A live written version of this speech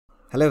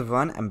Hello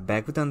everyone, I'm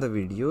back with another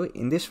video.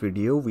 In this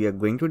video, we are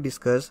going to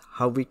discuss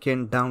how we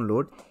can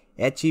download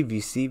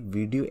hEVC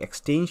video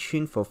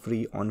extension for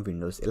free on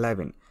Windows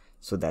 11.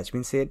 So that's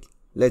been said,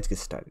 let's get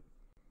started.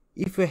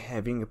 If you're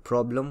having a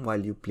problem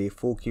while you play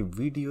 4K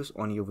videos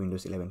on your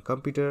Windows 11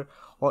 computer,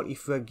 or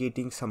if you are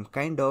getting some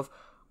kind of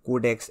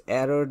codecs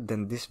error,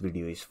 then this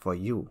video is for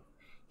you.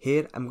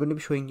 Here I'm going to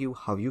be showing you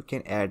how you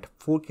can add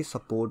 4K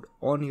support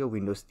on your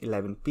Windows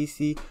 11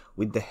 PC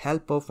with the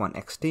help of one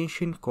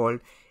extension called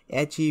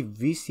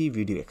hEVC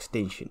video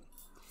extension.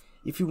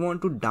 If you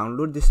want to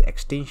download this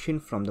extension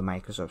from the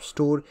Microsoft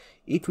Store,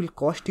 it will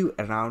cost you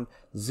around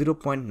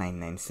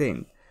 0.99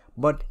 cents.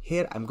 But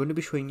here I'm going to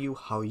be showing you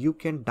how you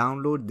can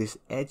download this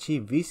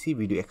hEVC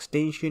video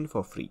extension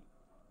for free.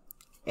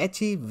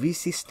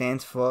 hEVC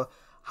stands for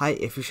High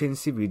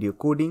Efficiency Video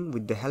Coding.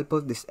 With the help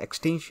of this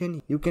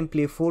extension, you can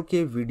play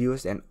 4K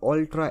videos and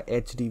Ultra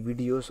HD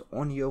videos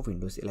on your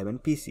Windows 11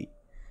 PC.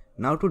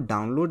 Now to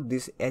download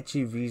this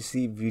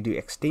hEVC video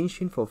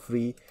extension for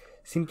free,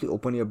 simply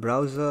open your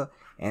browser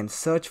and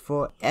search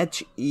for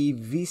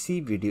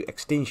hEVC video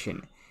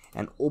extension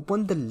and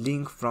open the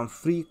link from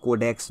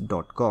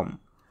freecodecs.com.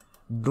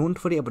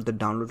 Don't worry about the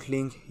download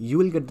link, you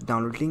will get the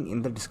download link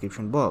in the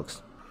description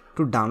box.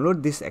 To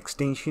download this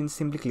extension,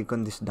 simply click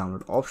on this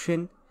download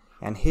option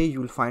and here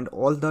you will find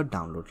all the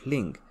download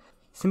link.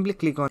 Simply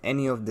click on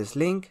any of this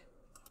link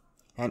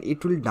and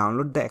it will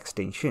download the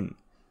extension.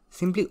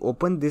 Simply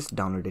open this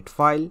downloaded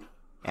file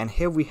and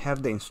here we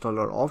have the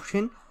installer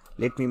option.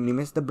 Let me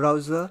minimize the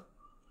browser.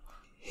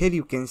 Here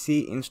you can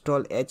see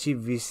install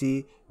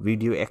hEVC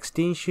video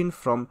extension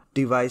from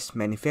device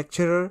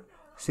manufacturer.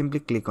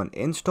 Simply click on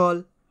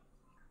install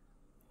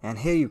and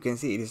here you can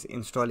see it is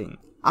installing.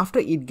 After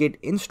it get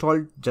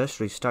installed,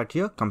 just restart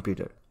your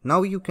computer.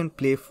 Now you can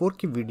play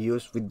 4K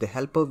videos with the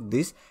help of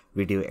this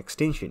video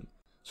extension.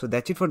 So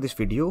that's it for this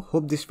video.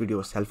 Hope this video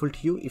was helpful to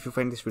you. If you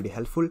find this video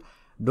helpful,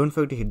 don't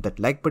forget to hit that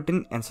like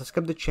button and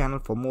subscribe the channel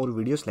for more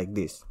videos like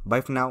this.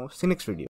 Bye for now. See you next video.